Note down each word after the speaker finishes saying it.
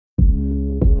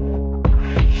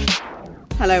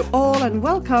Hello all and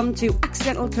welcome to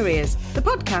Accidental Careers, the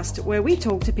podcast where we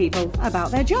talk to people about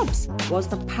their jobs. Was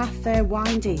the path there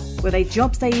windy? Were they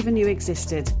jobs they even knew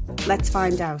existed? Let's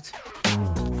find out.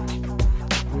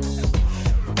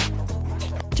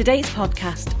 Today's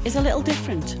podcast is a little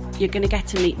different. You're going to get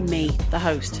to meet me, the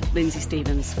host, Lindsey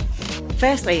Stevens.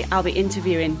 Firstly, I'll be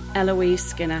interviewing Eloise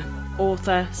Skinner,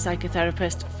 author,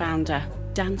 psychotherapist, founder,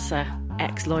 dancer,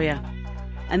 ex-lawyer.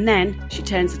 And then she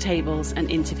turns the tables and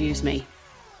interviews me.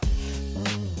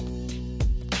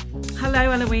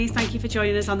 Hello, Eloise. Thank you for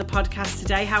joining us on the podcast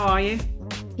today. How are you?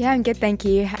 Yeah, I'm good. Thank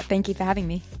you. Thank you for having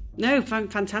me. No,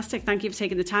 fantastic. Thank you for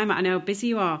taking the time out. I know how busy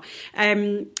you are.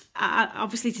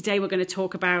 Obviously, today we're going to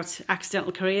talk about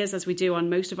accidental careers as we do on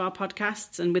most of our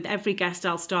podcasts. And with every guest,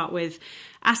 I'll start with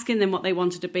asking them what they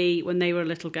wanted to be when they were a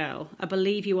little girl. I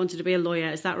believe you wanted to be a lawyer.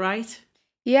 Is that right?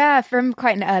 Yeah, from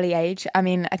quite an early age. I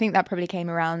mean, I think that probably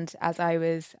came around as I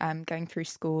was going through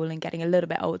school and getting a little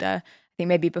bit older. I think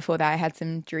maybe before that I had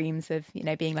some dreams of,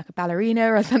 being like a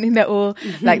ballerina or something that all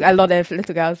like a lot of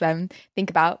little girls think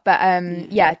about. But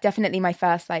yeah, definitely my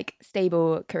first like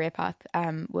stable career path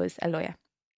was a lawyer.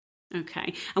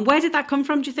 Okay. And where did that come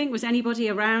from, do you think? Was anybody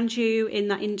around you in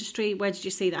that industry? Where did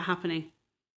you see that happening?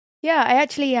 Yeah, I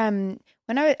actually,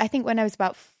 when I was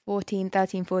about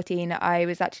 13, 14, I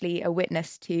was actually a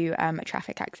witness to a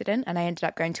traffic accident, and I ended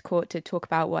up going to court to talk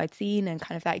about what I'd seen and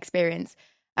kind of that experience.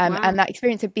 Wow. And that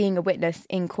experience of being a witness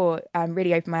in court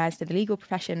really opened my eyes to the legal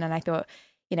profession, and I thought,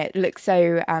 it looks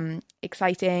so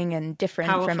exciting and different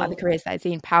from other careers that I'd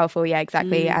seen. Powerful, yeah,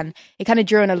 exactly. And it kind of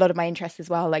drew on a lot of my interests as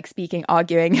well, like speaking,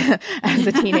 arguing as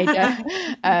a teenager.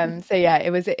 So yeah,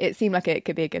 it seemed like it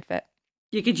could be a good fit.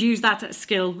 You could use that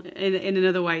skill in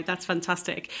another way. That's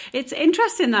fantastic. It's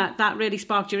interesting that really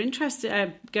sparked your interest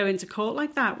going to court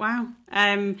like that. Wow.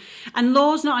 And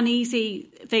law's not an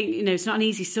easy thing, it's not an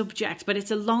easy subject, but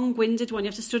it's a long-winded one. You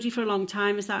have to study for a long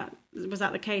time. Was that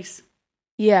the case?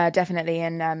 Yeah, definitely.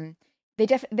 And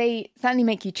they certainly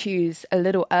make you choose a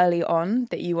little early on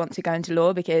that you want to go into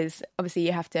law, because obviously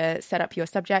you have to set up your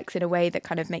subjects in a way that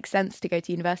kind of makes sense to go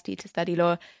to university to study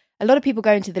law. A lot of people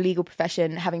go into the legal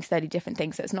profession having studied different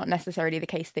things, so it's not necessarily the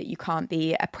case that you can't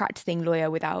be a practicing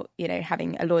lawyer without,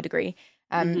 having a law degree.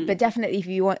 But definitely, if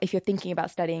you're thinking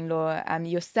about studying law,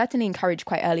 you're certainly encouraged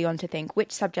quite early on to think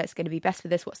which subject's going to be best for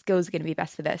this, what skills are going to be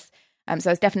best for this.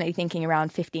 So I was definitely thinking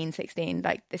around 15, 16,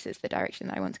 like this is the direction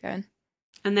that I want to go in.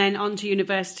 And then on to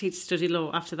university to study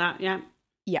law after that, yeah?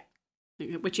 Yeah.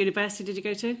 Which university did you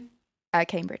go to?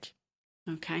 Cambridge.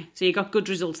 Okay, so you got good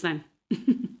results then?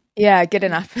 Yeah, good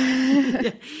enough.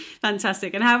 Yeah,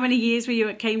 fantastic. And how many years were you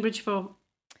at Cambridge for?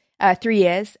 3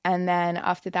 years. And then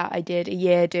after that, I did a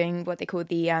year doing what they call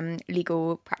the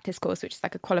legal practice course, which is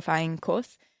like a qualifying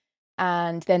course.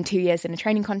 And then 2 years in a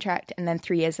training contract, and then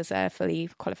 3 years as a fully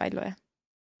qualified lawyer.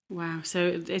 Wow.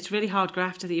 So it's really hard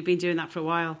graft that you've been doing that for a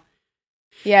while.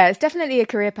 Yeah, it's definitely a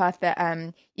career path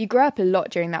that you grow up a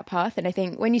lot during that path. And I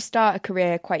think when you start a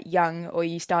career quite young, or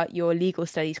you start your legal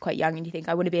studies quite young, and you think,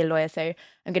 I want to be a lawyer, so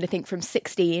I'm going to think from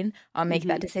 16, I'll make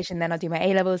that decision, then I'll do my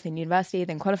A-levels, then university,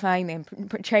 then qualifying, then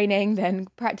training, then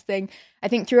practicing. I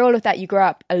think through all of that, you grow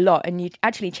up a lot, and you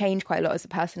actually change quite a lot as a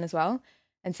person as well.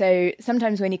 And so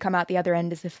sometimes when you come out the other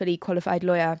end as a fully qualified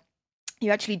lawyer, you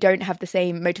actually don't have the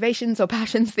same motivations or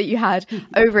passions that you had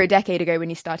over a decade ago when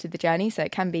you started the journey. So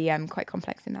it can be quite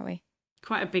complex in that way.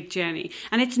 Quite a big journey.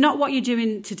 And it's not what you're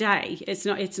doing today. It's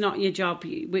not your job.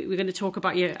 We're going to talk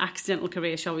about your accidental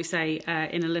career, shall we say,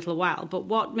 in a little while. But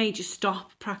what made you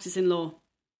stop practicing law?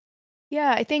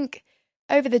 Yeah, I think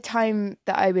over the time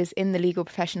that I was in the legal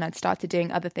profession, I'd started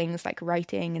doing other things like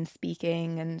writing and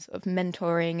speaking and sort of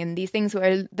mentoring, and these things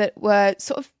that were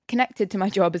sort of connected to my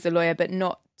job as a lawyer, but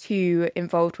not too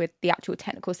involved with the actual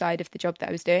technical side of the job that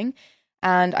I was doing.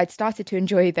 And I'd started to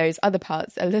enjoy those other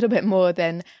parts a little bit more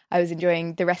than I was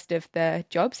enjoying the rest of the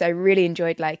job. So I really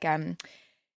enjoyed like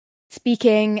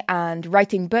speaking and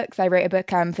writing books. I wrote a book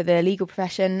for the legal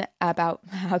profession about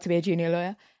how to be a junior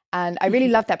lawyer. And I really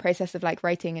loved that process of like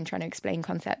writing and trying to explain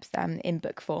concepts in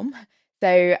book form.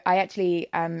 So I actually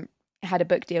had a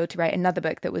book deal to write another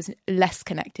book that was less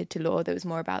connected to law, that was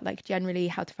more about like generally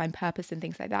how to find purpose and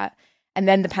things like that. And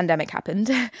then the pandemic happened,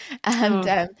 and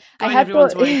I had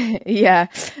thought, yeah,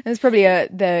 it was probably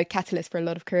the catalyst for a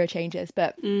lot of career changes.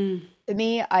 But for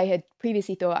me, I had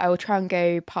previously thought I will try and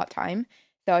go part-time.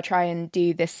 So I'll try and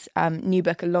do this new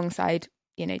book alongside,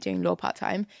 doing law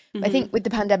part-time. But I think with the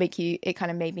pandemic, it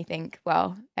kind of made me think,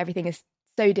 well, everything is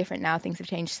so different now. Things have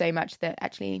changed so much that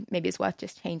actually maybe it's worth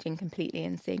just changing completely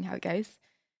and seeing how it goes.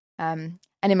 And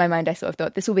in my mind, I sort of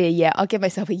thought this will be a year. I'll give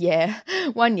myself a year,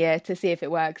 1 year to see if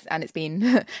it works. And it's been,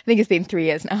 I think it's been 3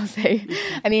 years now. So,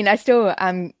 I mean, I still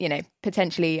am,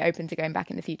 potentially open to going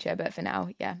back in the future. But for now,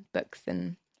 yeah, books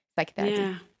and psychotherapy.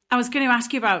 Yeah. I was going to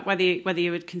ask you about whether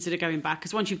you would consider going back,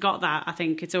 because once you've got that, I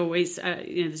think it's always,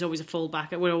 there's always a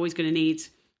fallback. We're always going to need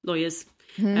lawyers.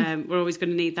 Mm-hmm. We're always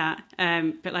going to need that.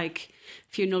 But like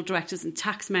funeral directors and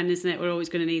taxmen, isn't it? We're always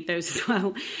going to need those as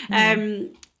well.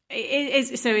 Mm-hmm.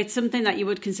 So it's something that you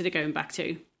would consider going back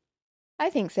to? I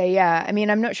think so, yeah. I mean,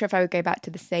 I'm not sure if I would go back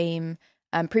to the same.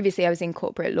 Previously, I was in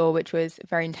corporate law, which was a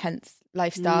very intense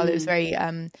lifestyle. It was very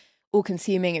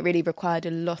all-consuming. It really required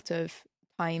a lot of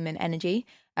time and energy.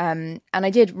 And I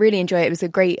did really enjoy it. It was a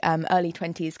great early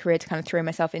 20s career to kind of throw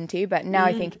myself into. But now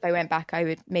I think if I went back, I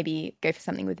would maybe go for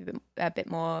something with a bit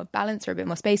more balance or a bit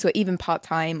more space, or even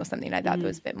part-time or something like that. That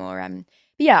was a bit more... but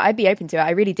yeah, I'd be open to it.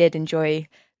 I really did enjoy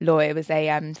law. It was a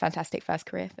fantastic first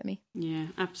career for me. Yeah,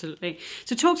 absolutely.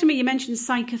 So talk to me, you mentioned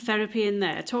psychotherapy in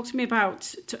there. Talk to me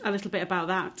about a little bit about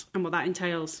that and what that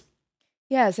entails.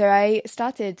 Yeah, so I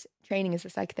started training as a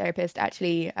psychotherapist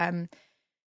actually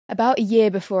about a year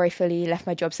before I fully left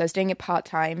my job. So I was doing it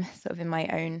part-time, sort of in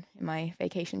my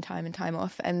vacation time and time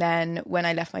off. And then when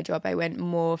I left my job, I went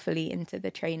more fully into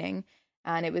the training.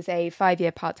 And it was a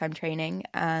 5-year part-time training.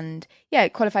 And yeah,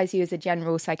 it qualifies you as a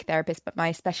general psychotherapist, but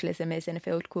my specialism is in a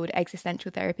field called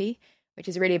existential therapy, which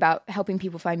is really about helping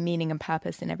people find meaning and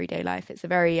purpose in everyday life. It's a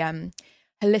very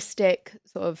holistic,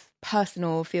 sort of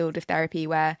personal field of therapy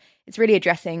where it's really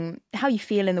addressing how you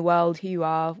feel in the world, who you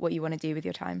are, what you want to do with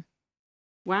your time.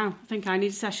 Wow, I think I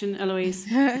need a session, Eloise.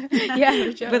 Yeah,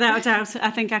 for sure. Without a doubt,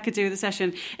 I think I could do the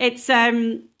session. It's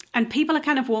and people are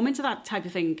kind of warming to that type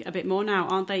of thing a bit more now,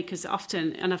 aren't they? Because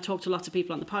often, and I've talked to lots of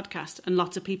people on the podcast and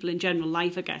lots of people in general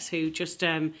life, I guess, who just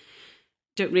don't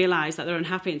realise that they're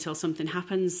unhappy until something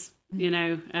happens,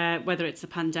 whether it's the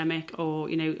pandemic or,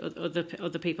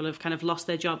 other people have kind of lost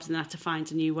their jobs and had to find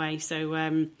a new way. So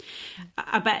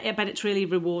I bet it's really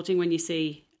rewarding when you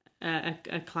see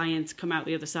a client come out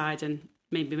the other side and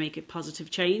maybe make a positive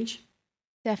change.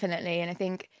 Definitely. And I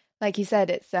think, like you said,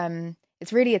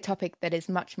 it's really a topic that is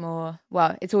much more,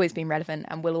 well, it's always been relevant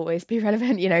and will always be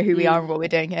relevant, who we are and what we're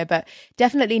doing here. But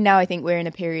definitely now I think we're in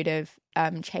a period of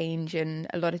change and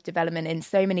a lot of development in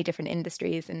so many different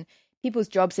industries, and people's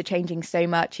jobs are changing so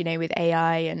much, with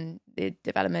AI and the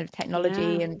development of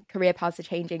technology, and career paths are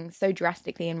changing so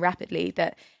drastically and rapidly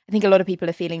that I think a lot of people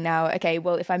are feeling now, okay,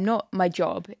 well, if I'm not my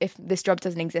job, if this job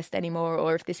doesn't exist anymore,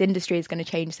 or if this industry is going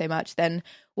to change so much, then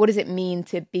what does it mean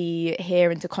to be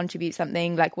here and to contribute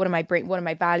something? Like, what are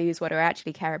my values? What do I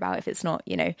actually care about if it's not,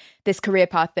 this career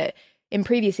path that in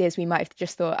previous years we might have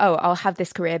just thought, oh, I'll have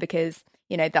this career because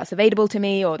that's available to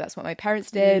me, or that's what my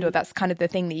parents did, or that's kind of the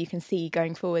thing that you can see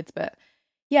going forwards. But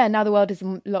yeah, now the world is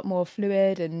a lot more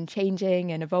fluid and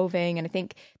changing and evolving. And I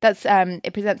think that's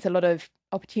it presents a lot of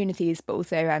opportunities, but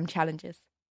also challenges.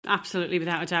 Absolutely,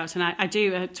 without a doubt. And I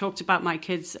do talked about my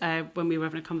kids when we were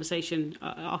having a conversation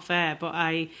off air, but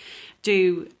I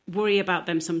do worry about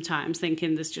them sometimes,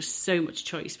 thinking there's just so much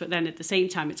choice. But then at the same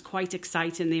time, it's quite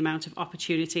exciting, the amount of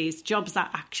opportunities, jobs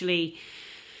that actually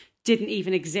didn't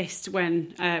even exist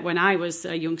when I was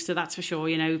a youngster, that's for sure,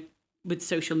 with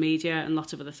social media and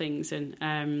lots of other things.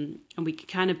 And we can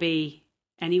kind of be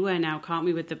anywhere now, can't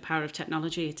we, with the power of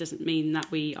technology? It doesn't mean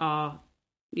that we are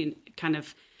kind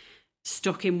of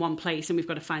stuck in one place and we've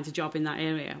got to find a job in that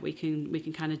area. We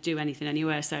can kind of do anything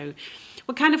anywhere. So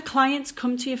what kind of clients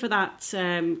come to you for that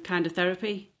kind of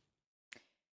therapy?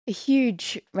 A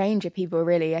huge range of people,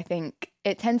 really. I think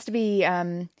it tends to be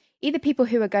either people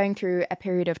who are going through a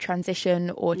period of transition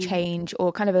or change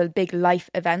or kind of a big life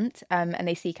event, and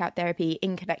they seek out therapy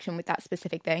in connection with that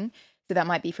specific thing. So that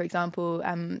might be, for example,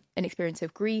 an experience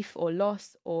of grief or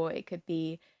loss, or it could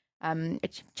be a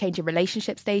change in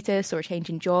relationship status or a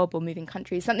change in job or moving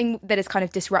countries, something that is kind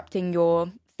of disrupting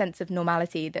your sense of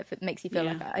normality that makes you feel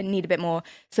like I need a bit more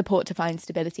support to find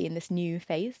stability in this new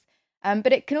phase.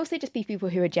 But it can also just be people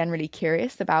who are generally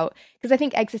curious about, because I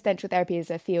think existential therapy is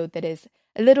a field that is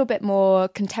a little bit more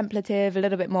contemplative, a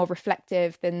little bit more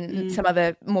reflective than some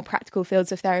other more practical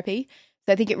fields of therapy.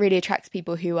 So I think it really attracts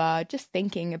people who are just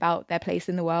thinking about their place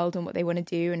in the world and what they want to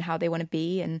do and how they want to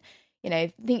be, and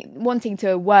wanting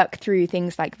to work through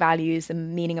things like values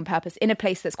and meaning and purpose in a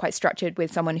place that's quite structured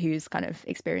with someone who's kind of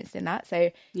experienced in that.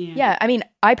 So yeah, I mean,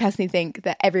 I personally think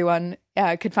that everyone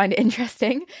could find it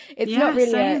interesting. It's not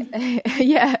really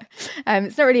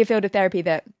it's not really a field of therapy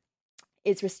that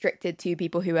is restricted to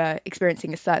people who are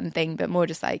experiencing a certain thing, but more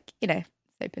just like, it's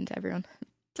open to everyone.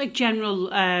 It's like general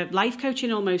life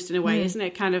coaching almost in a way, isn't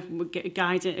it? Kind of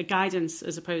guidance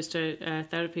as opposed to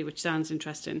therapy, which sounds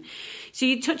interesting. So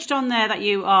you touched on there that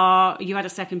you had a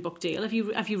second book deal. Have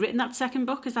you written that second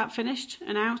book? Is that finished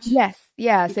and out? Yes,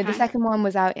 yeah. Okay. So the second one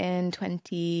was out in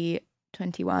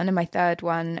 2021, and my third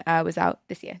one was out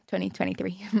this year,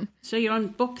 2023. So you're on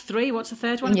book 3. What's the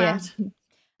third one about?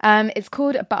 It's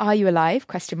called "But Are You Alive?" ?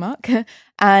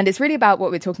 And it's really about what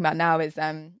we're talking about now is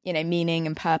meaning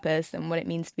and purpose and what it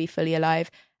means to be fully alive.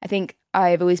 I think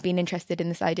I've always been interested in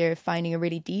this idea of finding a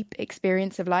really deep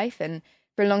experience of life, and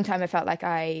for a long time I felt like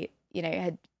I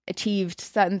had achieved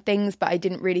certain things, but I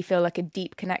didn't really feel like a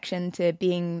deep connection to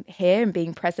being here and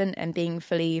being present and being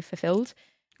fully fulfilled.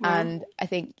 Wow. And I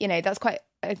think that's quite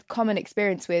a common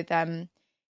experience with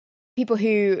people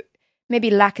who maybe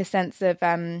lack a sense of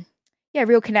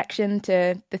real connection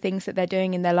to the things that they're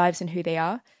doing in their lives and who they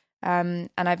are. And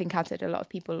I've encountered a lot of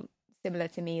people similar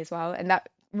to me as well. And that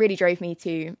really drove me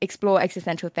to explore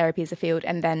existential therapy as a field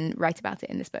and then write about it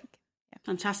in this book. Yeah.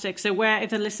 Fantastic. So if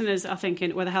the listeners are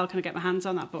thinking, where the hell can I get my hands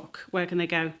on that book? Where can they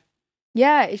go?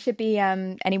 Yeah, it should be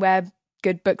anywhere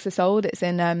good books are sold. It's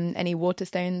in any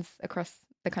Waterstones across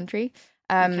the country.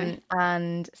 And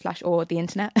or the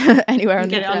internet, anywhere on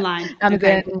the internet. Get it online.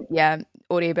 Amazon,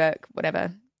 audiobook,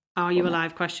 whatever. Are You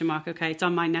Alive? ? Okay, it's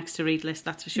on my next to read list,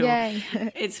 that's for sure. Yay.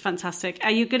 It's fantastic. Are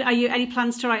you any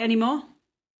plans to write any more?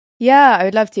 Yeah, I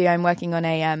would love to. I'm working on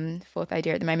a fourth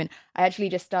idea at the moment. I actually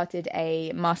just started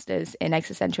a master's in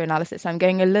existential analysis. So I'm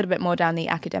going a little bit more down the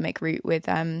academic route with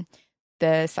the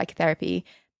psychotherapy,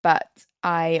 but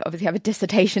I obviously have a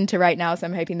dissertation to write now, so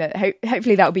I'm hoping that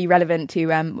hopefully that will be relevant to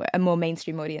a more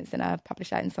mainstream audience and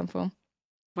publish that in some form.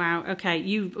 Wow, okay.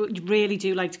 You really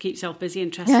do like to keep yourself busy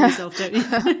and testing yourself, don't you?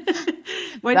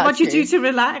 What do you do to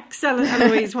relax,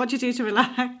 Eloise? What do you do to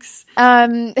relax?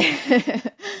 I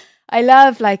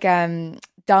love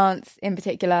dance in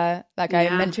particular. I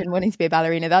mentioned wanting to be a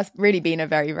ballerina. That's really been a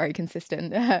very, very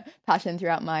consistent passion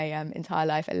throughout my entire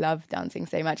life. I love dancing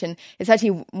so much. And it's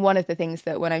actually one of the things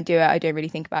that when I do it, I don't really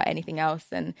think about anything else.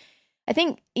 And I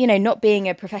think, not being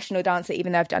a professional dancer,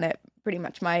 even though I've done it pretty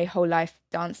much my whole life,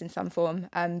 dance in some form,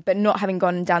 but not having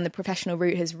gone down the professional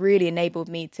route has really enabled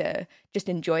me to just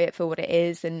enjoy it for what it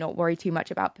is and not worry too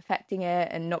much about perfecting it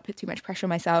and not put too much pressure on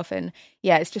myself. And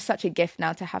yeah, it's just such a gift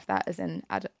now to have that as an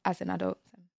adult.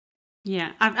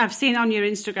 Yeah, I've seen on your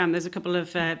Instagram, there's a couple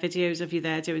of videos of you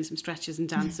there doing some stretches and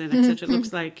dancing, etc. It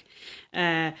looks like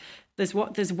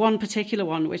there's one particular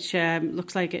one which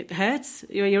looks like it hurts.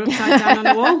 You're upside down on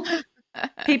a wall.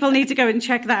 People need to go and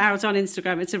check that out on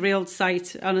Instagram. It's a real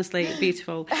sight, honestly,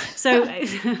 beautiful. So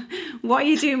what are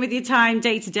you doing with your time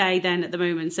day to day then at the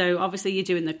moment? So obviously you're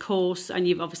doing the course and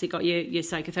you've obviously got your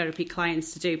psychotherapy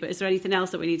clients to do, but is there anything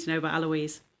else that we need to know about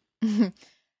Eloise? What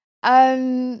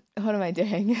am I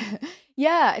doing?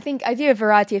 Yeah, I think I do a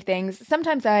variety of things.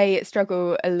 Sometimes I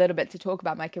struggle a little bit to talk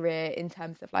about my career in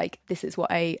terms of this is what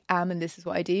I am and this is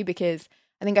what I do, because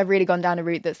I think I've really gone down a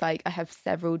route that's I have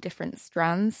several different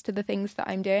strands to the things that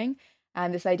I'm doing.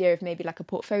 And this idea of maybe a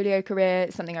portfolio career,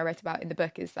 something I wrote about in the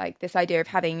book, is this idea of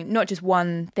having not just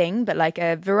one thing, but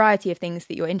a variety of things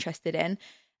that you're interested in,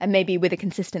 and maybe with a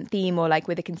consistent theme or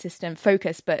with a consistent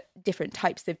focus, but different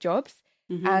types of jobs.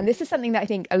 Mm-hmm. And this is something that I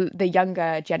think the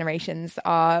younger generations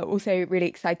are also really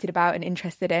excited about and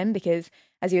interested in, because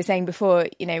as you were saying before,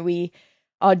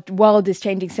 our world is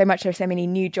changing so much. There are so many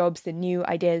new jobs and new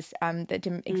ideas that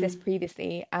didn't exist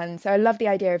previously. And so I love the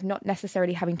idea of not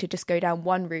necessarily having to just go down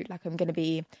one route, I'm going to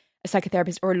be a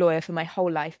psychotherapist or a lawyer for my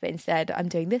whole life, but instead I'm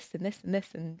doing this and this and this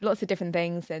and lots of different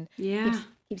things, and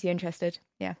keeps you interested.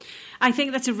 Yeah, I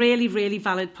think that's a really, really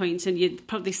valid point, and you're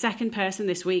probably the second person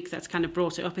this week that's kind of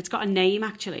brought it up. It's got a name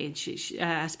actually, and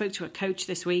I spoke to a coach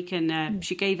this week, and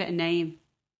she gave it a name.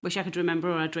 Wish I could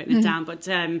remember, or I'd written it down, but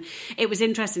it was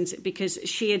interesting because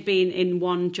she had been in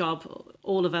one job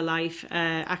all of her life.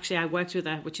 Actually, I worked with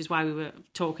her, which is why we were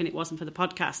talking. It wasn't for the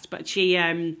podcast, but she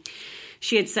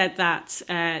had said that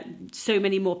so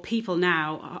many more people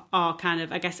now are kind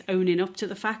of, I guess, owning up to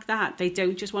the fact that they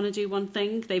don't just want to do one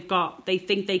thing. They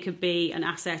think they could be an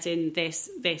asset in this,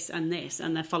 and this,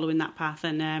 and they're following that path.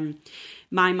 And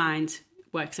my mind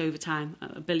works overtime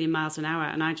at 1 billion miles an hour,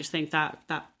 and I just think that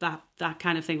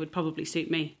kind of thing would probably suit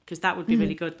me, because that would be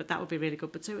really good, but that would be really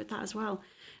good, but so would that as well.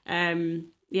 And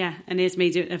here's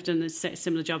me I've done a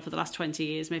similar job for the last 20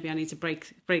 years. Maybe I need to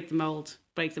break the mold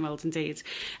indeed.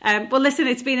 Well, listen,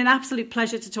 it's been an absolute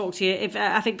pleasure to talk to you.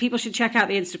 I think people should check out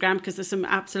the Instagram, because there's some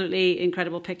absolutely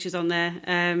incredible pictures on there.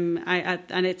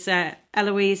 And it's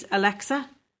Eloise Alexa.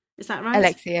 Is that right?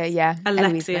 Alexia, yeah.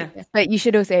 Alexia. But you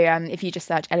should also, if you just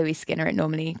search Eloise Skinner, it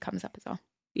normally comes up as well.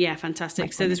 Yeah,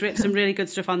 fantastic. So there's some really good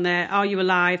stuff on there. Are You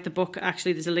Alive? The book,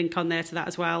 actually, there's a link on there to that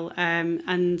as well.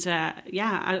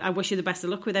 I wish you the best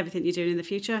of luck with everything you're doing in the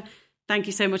future. Thank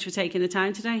you so much for taking the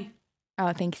time today.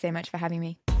 Oh, thank you so much for having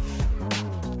me.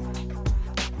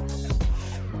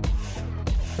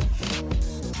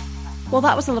 Well,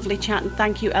 that was a lovely chat, and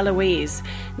thank you, Eloise.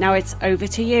 Now it's over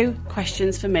to you.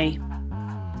 Questions for me.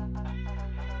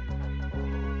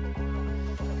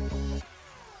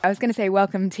 I was going to say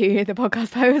welcome to the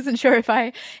podcast, but I wasn't sure if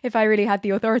I really had the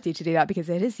authority to do that, because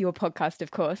it is your podcast, of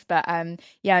course. But I'm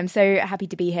so happy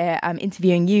to be here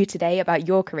interviewing you today about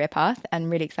your career path,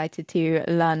 and really excited to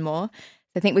learn more.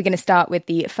 So I think we're going to start with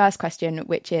the first question,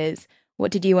 which is,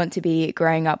 what did you want to be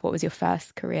growing up? What was your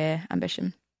first career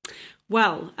ambition?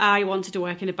 Well, I wanted to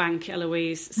work in a bank,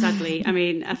 Eloise, sadly. I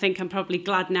mean, I think I'm probably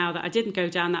glad now that I didn't go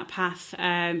down that path.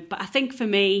 But I think for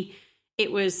me, it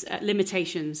was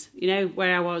limitations,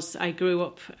 where I grew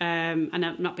up, and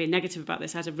I'm not being negative about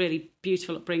this. I had a really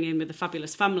beautiful upbringing with a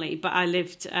fabulous family, but I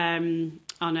lived on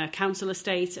a council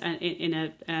estate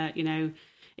in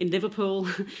Liverpool.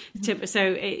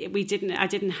 So I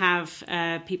didn't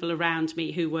have people around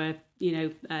me who were,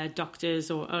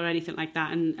 doctors or anything like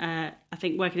that. And I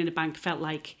think working in a bank felt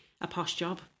like a posh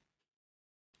job.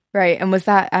 Right. And was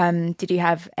that, did you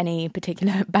have any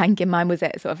particular bank in mind? Was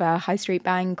it sort of a high street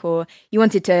bank, or you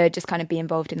wanted to just kind of be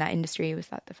involved in that industry? Was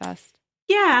that the first?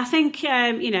 Yeah, I think,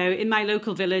 in my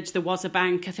local village, there was a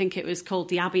bank. I think it was called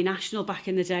the Abbey National back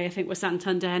in the day. I think we're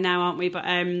Santander now, aren't we? But,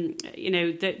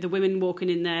 the women walking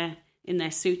in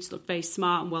their suits looked very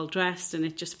smart and well dressed. And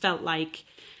it just felt like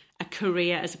a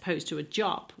career as opposed to a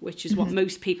job, which is what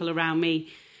most people around me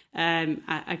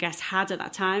I guess had at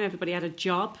that time. Everybody had a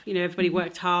job, everybody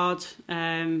worked hard,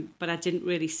 but I didn't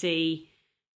really see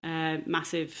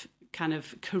massive kind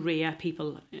of career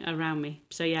people around me.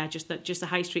 So yeah, just a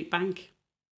high street bank.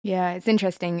 Yeah, it's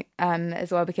interesting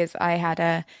as well, because I had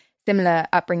a similar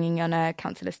upbringing on a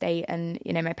council estate, and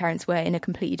my parents were in a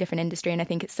completely different industry. And I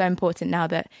think it's so important now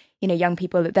that young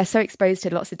people, that they're so exposed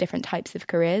to lots of different types of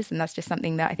careers, and that's just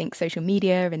something that I think social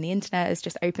media and the internet has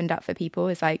just opened up for people.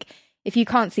 Is like, if you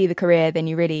can't see the career, then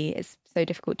it's so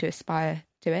difficult to aspire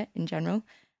to it in general.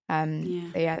 So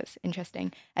yeah, it's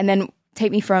interesting. And then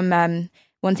take me from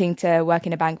wanting to work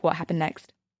in a bank. What happened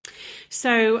next?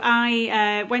 So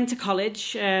I went to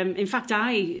college. In fact,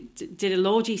 I did a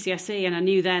law GCSE, and I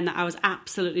knew then that I was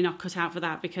absolutely not cut out for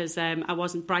that, because I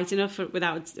wasn't bright enough,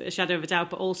 without a shadow of a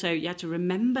doubt. But also, you had to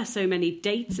remember so many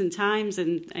dates and times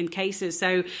and cases.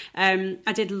 So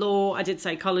I did law, I did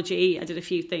psychology, I did a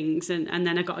few things, and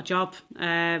then I got a job.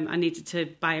 I needed to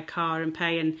buy a car and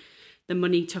pay, and the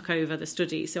money took over the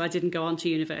studies, so I didn't go on to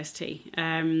university.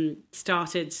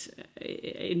 Started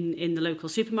in the local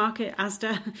supermarket,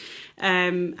 Asda,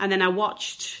 and then I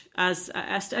watched as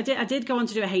I did go on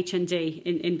to do a HND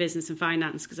in business and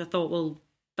finance, because I thought, well,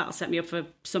 that'll set me up for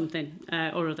something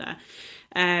or other.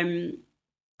 And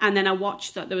then I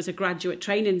watched that there was a graduate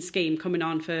training scheme coming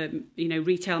on for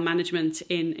retail management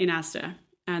in Asda.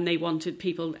 And they wanted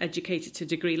people educated to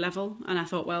degree level. And I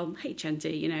thought, well,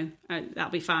 HND,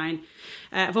 that'll be fine.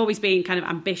 I've always been kind of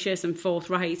ambitious and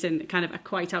forthright and kind of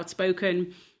quite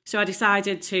outspoken. So I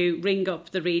decided to ring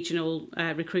up the regional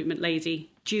recruitment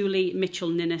lady. Julie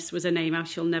Mitchell-Ninnis was her name. I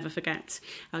shall never forget.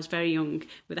 I was very young,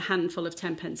 with a handful of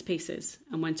 10p pieces,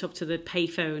 and went up to the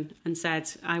payphone and said,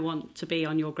 I want to be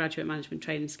on your graduate management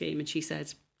training scheme. And she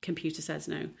said, computer says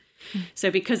no. So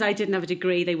because I didn't have a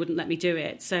degree, they wouldn't let me do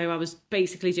it. So I was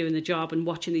basically doing the job and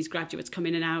watching these graduates come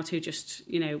in and out who just,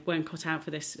 weren't cut out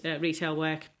for this retail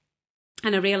work.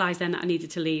 And I realised then that I needed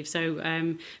to leave. So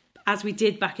as we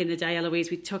did back in the day,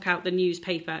 Eloise, we took out the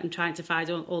newspaper and tried to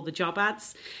find all the job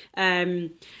ads.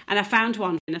 And I found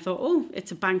one, and I thought, oh,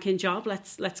 it's a banking job.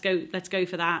 Let's go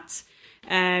for that.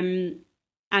 And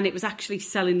it was actually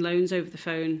selling loans over the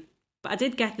phone. But I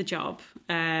did get the job.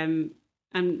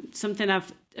 And something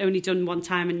I've only done one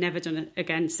time and never done it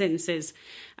again since is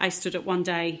I stood up one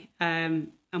day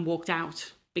and walked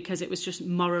out, because it was just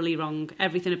morally wrong.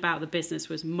 Everything about the business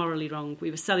was morally wrong.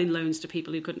 We were selling loans to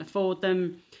people who couldn't afford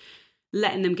them,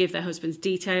 letting them give their husbands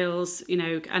details,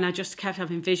 and I just kept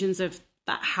having visions of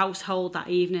that household that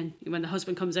evening when the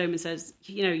husband comes home and says,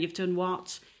 you've done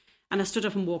what? And I stood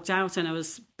up and walked out, and I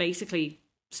was basically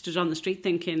stood on the street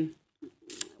thinking,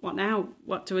 what now?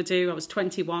 What do I do? I was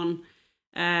 21.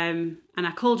 And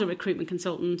I called a recruitment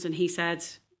consultant, and he said,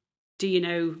 do you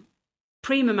know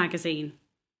Prima magazine?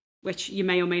 Which you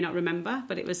may or may not remember,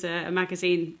 but it was a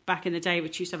magazine back in the day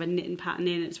which used to have a knitting pattern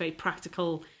in it. It's a very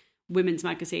practical women's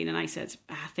magazine. And I said,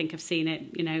 I think I've seen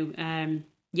it,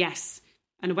 yes.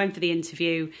 And I went for the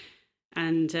interview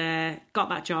and got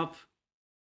that job.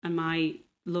 And my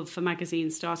Mm. love for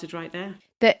magazines started right there.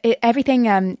 Everything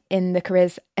in the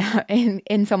careers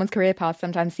in someone's career path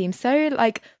sometimes seems so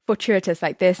like fortuitous,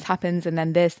 like this happens and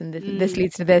then this and this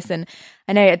leads to this. And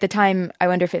I know at the time I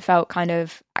wonder if it felt kind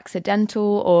of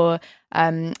accidental or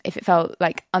if it felt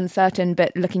like uncertain,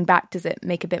 but looking back, does it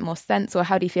make a bit more sense, or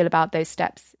how do you feel about those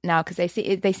steps now? Because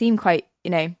they seem quite,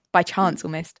 by chance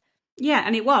almost. Yeah,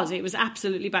 and it was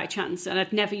absolutely by chance, and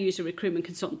I'd never used a recruitment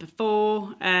consultant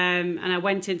before, and I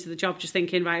went into the job just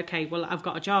thinking, right, okay, well, I've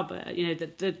got a job.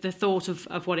 The thought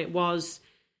of what it was,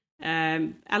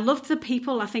 I loved the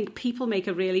people. I think people make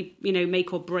a really,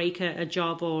 make or break a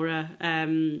job or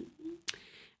a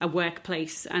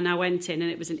workplace. And I went in, and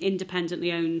it was an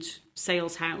independently owned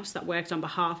sales house that worked on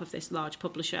behalf of this large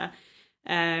publisher.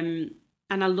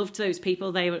 And I loved those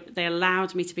people. They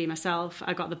allowed me to be myself.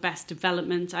 I got the best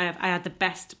development. I had the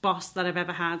best boss that I've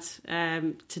ever had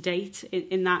to date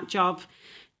in that job,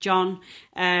 John,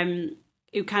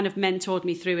 who kind of mentored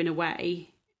me through in a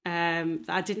way.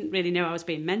 I didn't really know I was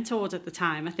being mentored at the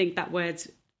time. I think that word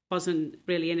wasn't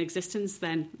really in existence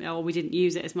then, or we didn't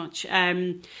use it as much.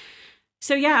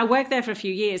 So yeah, I worked there for a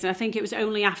few years, and I think it was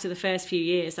only after the first few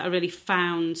years that I really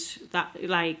found that,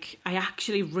 like, I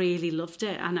actually really loved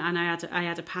it, and I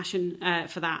had a passion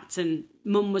for that. And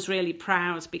Mum was really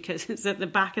proud because it's at the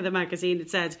back of the magazine.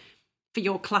 It said, "For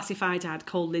your classified ad,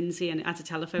 call Lindsey," and it had a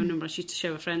telephone number. She used to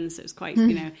show her friends. It was quite,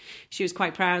 she was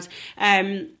quite proud.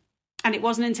 And it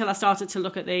wasn't until I started to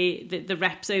look at the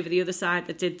reps over the other side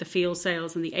that did the field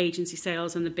sales and the agency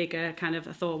sales and the bigger kind of,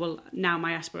 I thought, well, now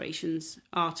my aspirations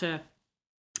are to.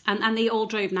 And they all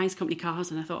drove nice company cars,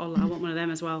 and I thought, oh, I want one of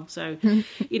them as well. So,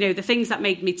 the things that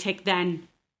made me tick then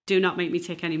do not make me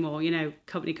tick anymore.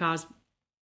 Company cars,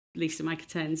 least of my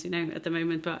concerns, at the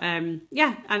moment. But and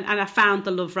I found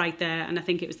the love right there, and I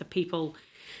think it was the people.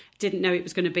 Didn't know it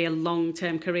was going to be a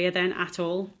long-term career then at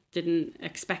all. Didn't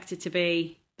expect it to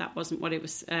be. That wasn't what it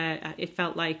was. It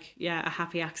felt like, a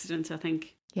happy accident, I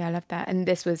think. Yeah, I love that. And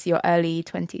this was your early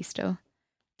 20s still?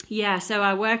 Yeah, so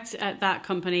I worked at that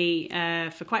company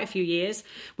for quite a few years.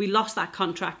 We lost that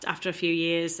contract after a few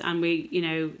years, and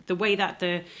the way that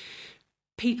the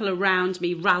people around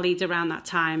me rallied around that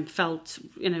time felt,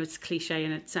 it's cliche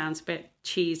and it sounds a bit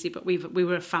cheesy, but we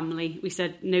were a family. We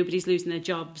said nobody's losing their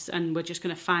jobs, and we're just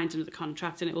going to find another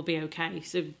contract, and it will be okay.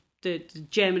 So the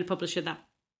German publisher that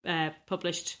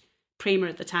published Prima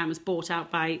at the time was bought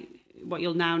out by what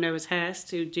you'll now know as Hearst,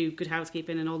 who do Good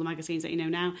Housekeeping and all the magazines that you know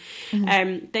now.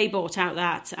 Mm-hmm. They bought out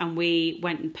that, and we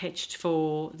went and pitched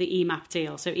for the EMAP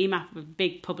deal. So EMAP was a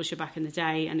big publisher back in the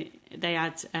day, and they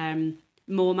had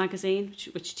More magazine,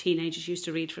 which teenagers used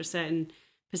to read for a certain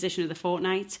position of the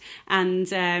fortnight.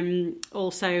 And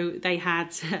also they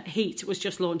had Heat was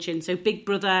just launching. So Big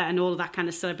Brother and all of that kind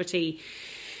of celebrity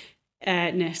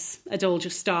ness had all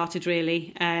just started,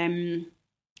 really. And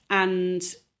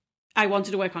I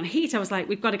wanted to work on Heat. I was like,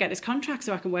 we've got to get this contract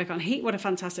so I can work on Heat. What a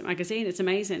fantastic magazine. It's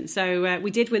amazing. So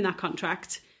we did win that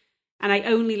contract. And I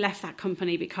only left that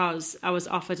company because I was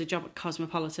offered a job at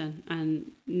Cosmopolitan.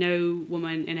 And no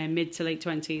woman in her mid to late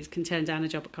 20s can turn down a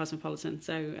job at Cosmopolitan.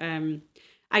 So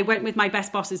I went with my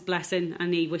best boss's blessing,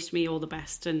 and he wished me all the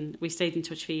best. And we stayed in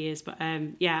touch for years. But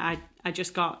I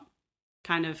just got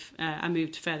kind of, I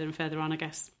moved further and further on, I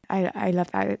guess. I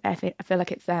love that. I feel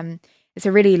like it's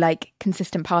a really like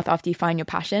consistent path after you find your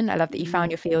passion. I love that you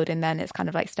found your field, and then it's kind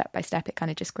of like step by step, it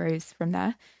kind of just grows from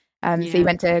there. So you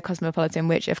went to Cosmopolitan,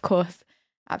 which of course,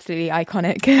 absolutely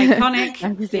iconic.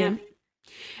 Yeah.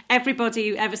 Everybody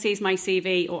who ever sees my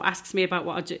CV or asks me about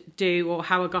what I do or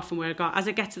how I got from where I got, as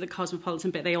I get to the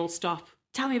Cosmopolitan bit, they all stop.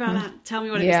 Tell me about that. Tell me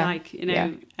what it was like,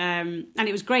 And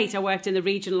it was great. I worked in the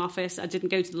regional office. I didn't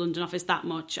go to the London office that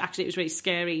much. Actually, it was really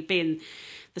scary being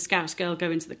the Scouse girl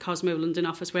going to the Cosmo London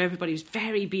office, where everybody was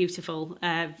very beautiful,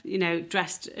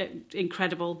 dressed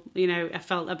incredible. I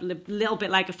felt a little bit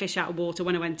like a fish out of water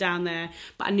when I went down there,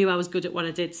 but I knew I was good at what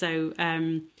I did. So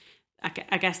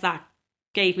I guess that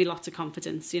gave me lots of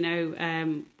confidence.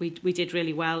 We did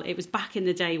really well. It was back in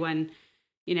the day when,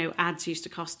 ads used to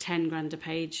cost 10 grand a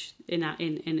page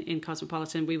in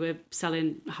Cosmopolitan. We were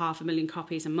selling 500,000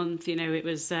 copies a month.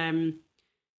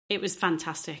 It was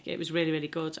fantastic. It was really, really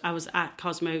good. I was at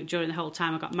Cosmo during the whole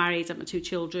time. I got married, had my 2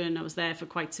 children. I was there for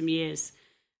quite some years.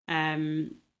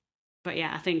 But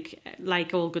yeah, I think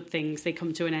like all good things, they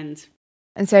come to an end.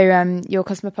 And so your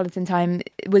Cosmopolitan time,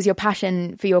 was your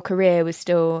passion for your career was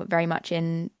still very much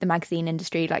in the magazine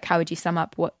industry? Like, how would you sum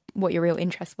up what your real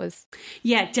interest was?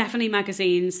 Yeah, definitely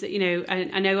magazines.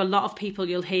 I know a lot of people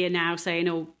you'll hear now saying,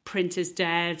 oh, print is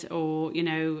dead, or,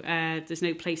 there's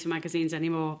no place for magazines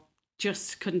anymore.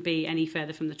 just couldn't be any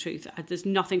further from the truth. There's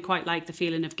nothing quite like the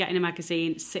feeling of getting a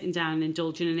magazine, sitting down and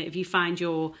indulging in it. If you find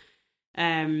your,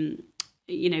 the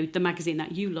magazine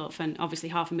that you love, and obviously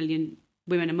 500,000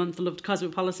 women a month loved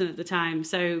Cosmopolitan at the time.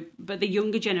 So, but the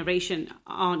younger generation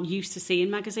aren't used to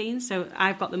seeing magazines. So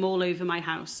I've got them all over my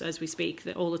house as we speak,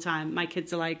 all the time. My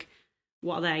kids are like,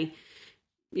 what are they?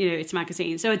 It's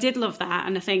magazines. So I did love that.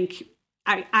 And I think,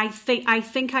 I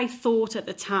think I thought at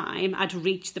the time I'd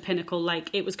reached the pinnacle, like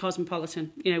it was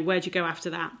Cosmopolitan. Where'd you go after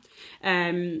that?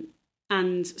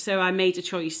 And so I made a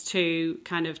choice to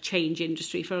kind of change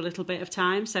industry for a little bit of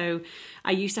time. So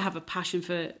I used to have a passion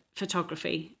for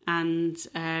photography, and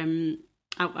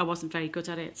I wasn't very good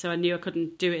at it. So I knew I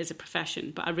couldn't do it as a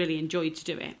profession, but I really enjoyed to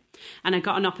do it. And I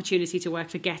got an opportunity to work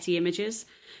for Getty Images,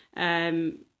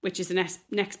 which is the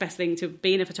next best thing to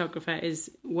being a photographer, is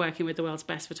working with the world's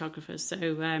best photographers. So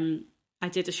I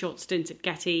did a short stint at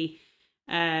Getty.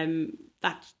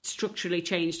 That structurally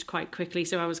changed quite quickly.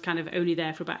 So I was kind of only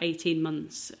there for about 18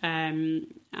 months. And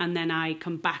then I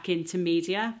come back into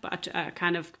media, but I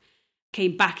kind of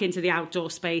came back into the outdoor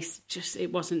space. Just,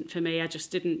 it wasn't for me.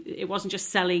 It wasn't just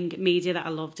selling media that I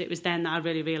loved. It was then that I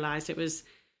really realised it was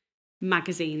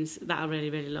magazines that I really,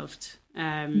 really loved.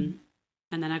 And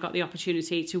then I got the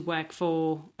opportunity to work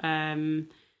for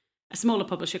a smaller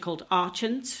publisher called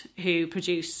Archant, who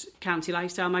produce county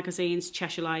lifestyle magazines,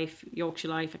 Cheshire Life, Yorkshire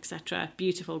Life, etc.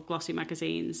 Beautiful, glossy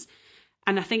magazines.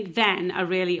 And I think then I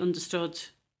really understood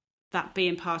that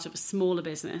being part of a smaller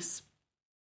business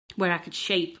where I could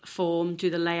shape, form, do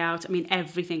the layout. I mean,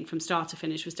 everything from start to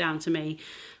finish was down to me.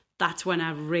 That's when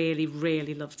I really,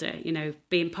 really loved it.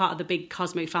 Being part of the big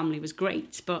Cosmo family was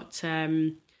great, but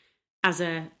as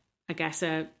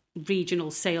a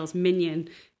regional sales minion,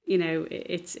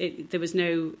 there was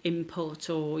no input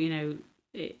or,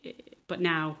 but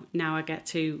now I get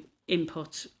to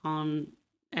input on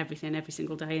everything every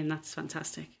single day, and that's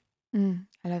fantastic. I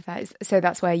love that. So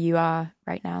that's where you are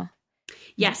right now?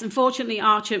 Yes, unfortunately,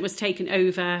 Archant was taken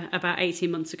over about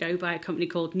 18 months ago by a company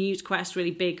called NewsQuest,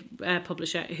 really big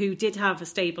publisher, who did have a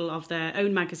stable of their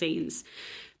own magazines,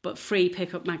 but free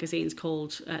pickup magazines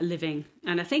called Living.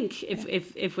 And I think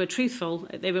if we're truthful,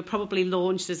 they were probably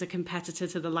launched as a competitor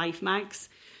to the Life mags.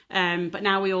 But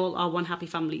now we all are one happy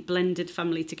family, blended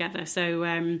family together.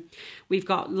 So we've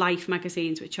got Life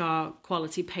magazines, which are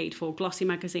quality paid for glossy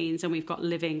magazines, and we've got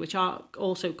Living, which are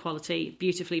also quality,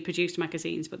 beautifully produced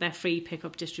magazines, but they're free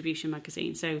pickup distribution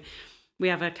magazines. So we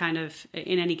have a kind of,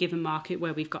 in any given market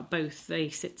where we've got both, they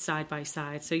sit side by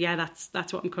side. So yeah,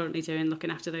 that's what I'm currently doing,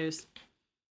 looking after those.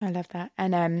 I love that.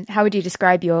 And how would you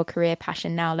describe your career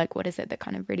passion now? Like, what is it that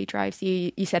kind of really drives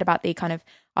you? You said about the kind of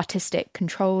artistic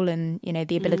control and,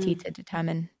 the ability to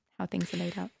determine how things are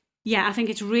laid out. Yeah, I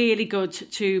think it's really good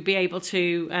to be able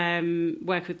to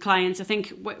work with clients. I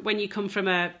think when you come from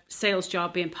a sales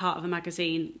job, being part of a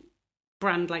magazine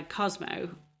brand like Cosmo,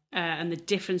 and the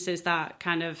differences that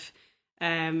kind of,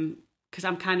 because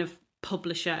I'm kind of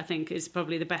publisher, I think is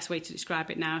probably the best way to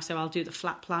describe it now. So I'll do the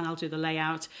flat plan, I'll do the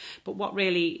layout. But what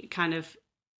really kind of,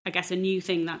 I guess, a new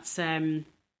thing that's in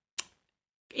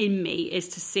me is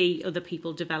to see other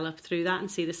people develop through that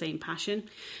and see the same passion.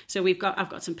 So I've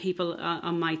got some people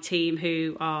on my team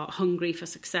who are hungry for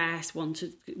success, want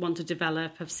to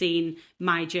develop, have seen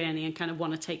my journey and kind of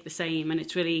want to take the same. And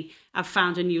it's really, I've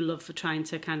found a new love for trying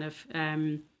to kind of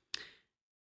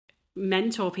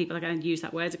mentor people. I'm going to use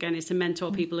that word again, is to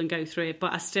mentor people and go through it,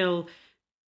 but I still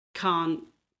can't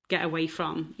get away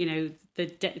from the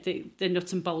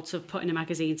nuts and bolts of putting a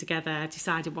magazine together,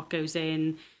 deciding what goes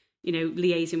in,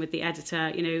 liaising with the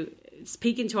editor.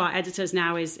 Speaking to our editors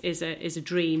now is a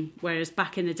dream, whereas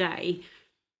back in the day,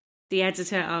 the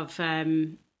editor of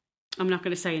I'm not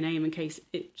going to say a name in case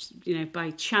it's,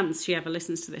 by chance she ever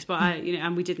listens to this, but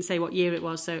and we didn't say what year it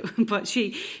was. So, but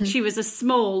she was a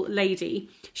small lady.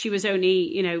 She was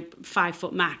only, 5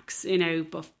 foot max,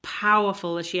 but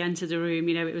powerful as she entered the room.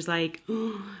 It was like,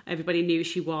 everybody knew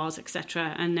she was,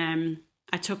 etc. And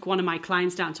I took one of my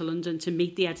clients down to London to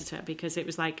meet the editor because it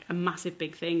was like a massive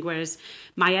big thing. Whereas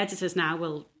my editors now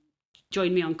will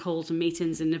join me on calls and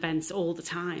meetings and events all the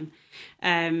time.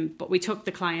 But we took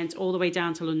the client all the way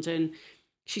down to London.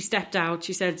 She stepped out,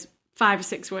 she said 5 or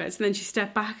 6 words, and then she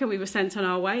stepped back and we were sent on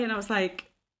our way. And I was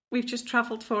like, we've just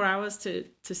travelled 4 hours to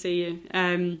see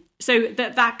you. So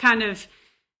that kind of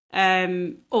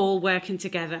all working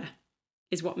together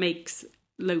is what makes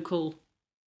local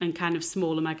and kind of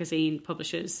smaller magazine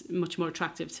publishers much more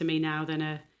attractive to me now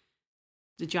than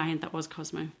the giant that was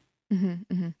Cosmo.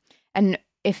 Mm-hmm, mm-hmm. And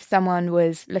if someone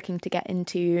was looking to get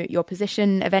into your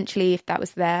position eventually, if that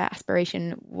was their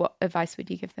aspiration, what advice would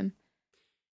you give them?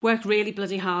 work really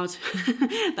bloody hard.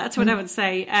 That's what I would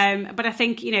say. But I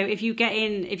think, if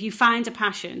you find a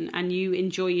passion and you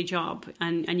enjoy your job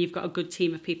and you've got a good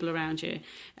team of people around you,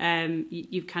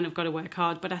 you've kind of got to work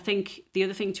hard. But I think the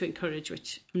other thing to encourage,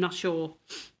 which I'm not sure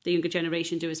the younger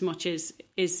generation do as much, is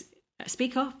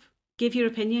speak up. Give your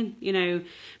opinion,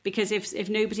 because if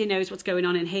nobody knows what's going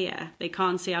on in here, they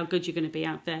can't see how good you're going to be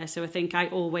out there. So I think I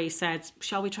always said,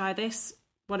 shall we try this?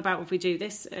 What about if we do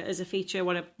this as a feature?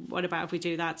 What about if we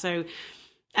do that? So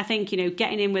I think,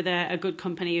 getting in with a good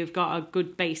company who've got a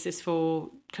good basis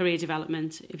for career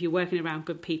development, if you're working around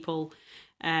good people,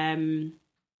 I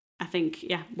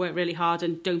think, work really hard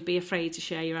and don't be afraid to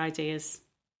share your ideas.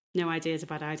 No idea is a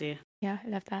bad idea. Yeah, I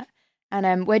love that.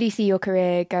 And where do you see your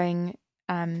career going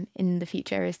in the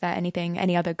future? Is there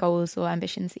any other goals or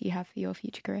ambitions that you have for your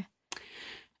future career?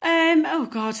 Oh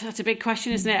God, that's a big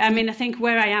question, isn't it? I mean, I think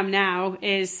where I am now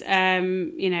is,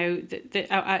 in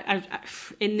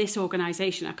this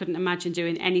organisation, I couldn't imagine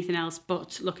doing anything else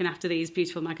but looking after these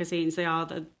beautiful magazines. They are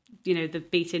the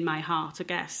beat in my heart, I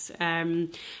guess.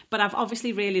 But I've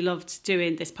obviously really loved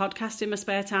doing this podcast in my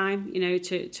spare time,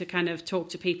 to kind of talk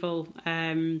to people.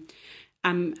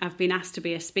 I've been asked to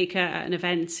be a speaker at an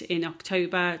event in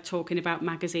October talking about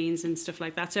magazines and stuff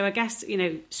like that. So I guess,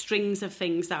 strings of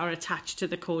things that are attached to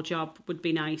the core job would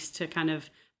be nice to kind of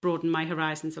broaden my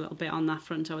horizons a little bit on that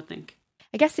front, I would think.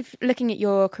 I guess if looking at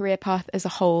your career path as a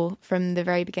whole from the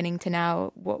very beginning to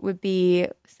now, what would be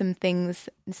some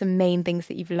main things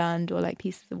that you've learned or like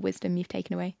pieces of wisdom you've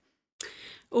taken away?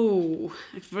 Oh,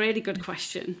 a really good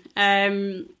question.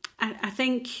 I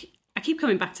think I keep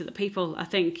coming back to the people. I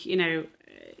think,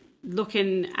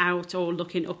 looking out or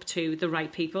looking up to the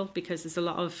right people, because there's a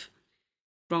lot of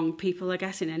wrong people, I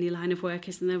guess, in any line of work,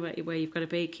 isn't there, where you've got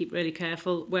to keep really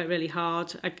careful, work really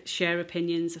hard, share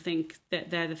opinions. I think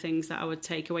that they're the things that I would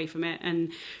take away from it.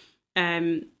 And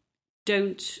I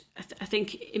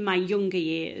think in my younger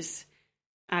years,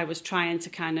 I was trying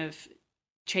to kind of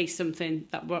chase something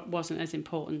that wasn't as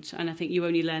important, and I think you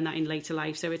only learn that in later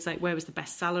life. So it's like, where was the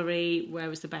best salary, where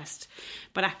was the best,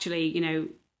 but actually,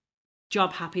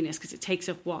 job happiness, because it takes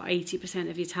up 80%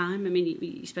 of your time. I mean,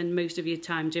 you spend most of your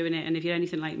time doing it, and if you're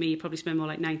anything like me, you probably spend more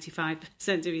like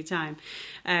 95% of your time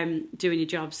doing your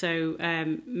job. So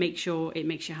make sure it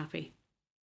makes you happy.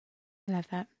 I love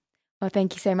that. Well,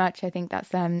 thank you so much. I think that's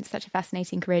such a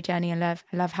fascinating career journey. I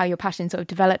love how your passion sort of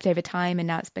developed over time, and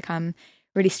now it's become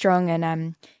really strong. And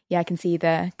I can see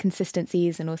the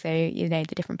consistencies and also, the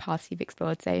different paths you've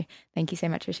explored. So thank you so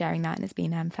much for sharing that. And it's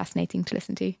been fascinating to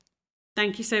listen to.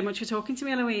 Thank you so much for talking to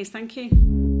me, Eloise. Thank you.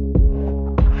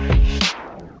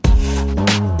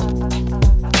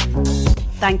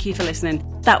 Thank you for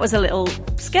listening. That was a little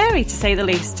scary, to say the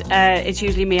least. It's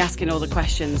usually me asking all the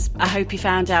questions. I hope you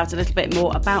found out a little bit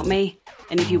more about me.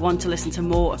 And if you want to listen to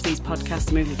more of these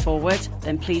podcasts moving forward,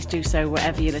 then please do so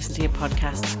wherever you listen to your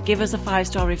podcasts. Give us a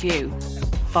 5-star review.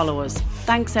 Follow us.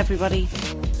 Thanks, everybody.